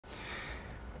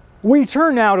We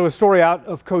turn now to a story out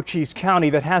of Cochise County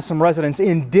that has some residents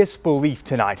in disbelief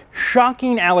tonight.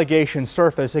 Shocking allegations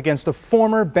surface against a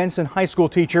former Benson High School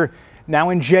teacher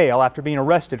now in jail after being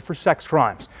arrested for sex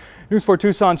crimes. News 4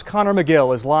 Tucson's Connor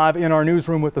McGill is live in our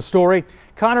newsroom with the story.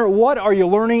 Connor, what are you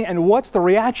learning and what's the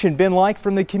reaction been like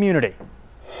from the community?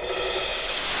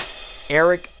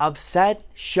 Eric, upset,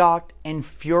 shocked, and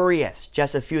furious.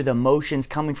 Just a few of the emotions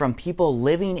coming from people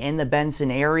living in the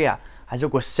Benson area. I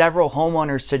spoke with several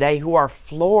homeowners today who are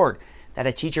floored that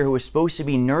a teacher who was supposed to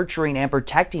be nurturing and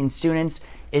protecting students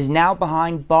is now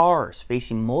behind bars,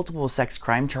 facing multiple sex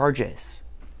crime charges.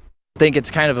 I think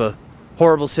it's kind of a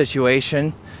horrible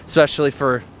situation, especially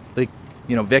for the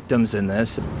victims in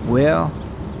this. Well,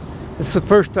 it's the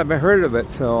first time I heard of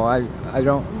it, so I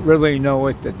don't really know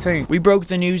what to think. We broke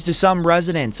the news to some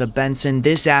residents of Benson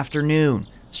this afternoon.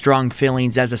 Strong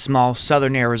feelings as a small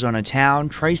southern Arizona town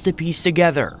tries to piece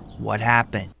together what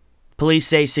happened. Police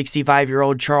say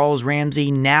 65-year-old Charles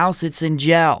Ramsey now sits in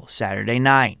jail Saturday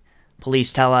night.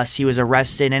 Police tell us he was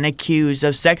arrested and accused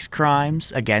of sex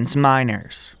crimes against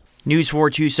minors. News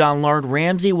 4 Tucson learned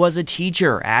Ramsey was a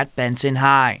teacher at Benson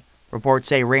High. Reports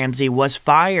say Ramsey was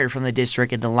fired from the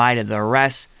district in the light of the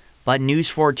arrest, but News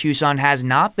 4 Tucson has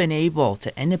not been able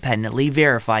to independently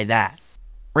verify that.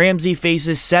 Ramsey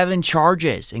faces 7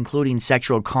 charges, including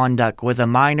sexual conduct with a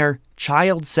minor,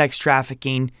 child sex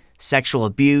trafficking, sexual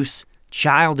abuse,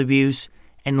 child abuse,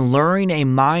 and luring a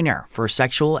minor for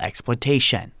sexual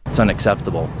exploitation. It's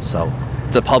unacceptable. So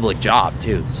it's a public job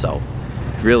too. So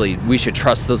really, we should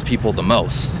trust those people the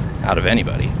most out of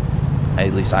anybody.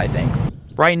 At least I think.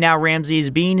 Right now, Ramsey is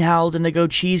being held in the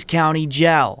Cochise County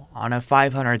Jail on a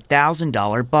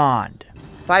 $500,000 bond.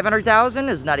 $500,000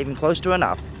 is not even close to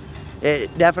enough.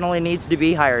 It definitely needs to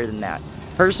be higher than that.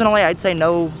 Personally, I'd say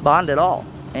no bond at all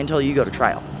until you go to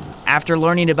trial. After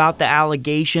learning about the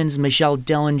allegations, Michelle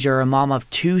Dillinger, a mom of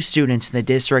 2 students in the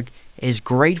district, is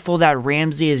grateful that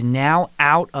Ramsey is now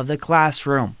out of the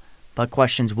classroom, but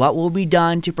questions what will be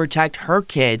done to protect her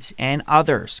kids and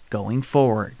others going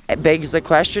forward. It begs the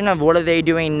question of what are they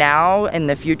doing now in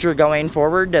the future going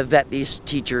forward to vet these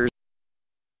teachers.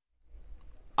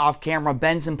 Off camera,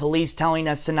 Benson police telling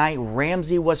us tonight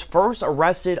Ramsey was first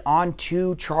arrested on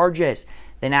 2 charges.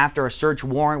 Then after a search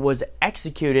warrant was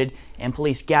executed and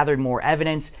police gathered more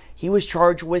evidence, he was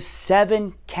charged with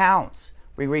 7 counts.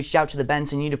 We reached out to the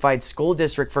Benson Unified School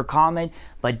District for comment,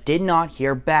 but did not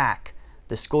hear back.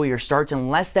 The school year starts in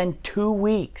less than 2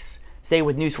 weeks. Stay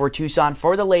with News 4 Tucson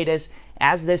for the latest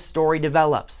as this story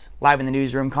develops. Live in the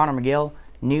newsroom, Connor McGill,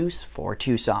 News 4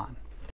 Tucson.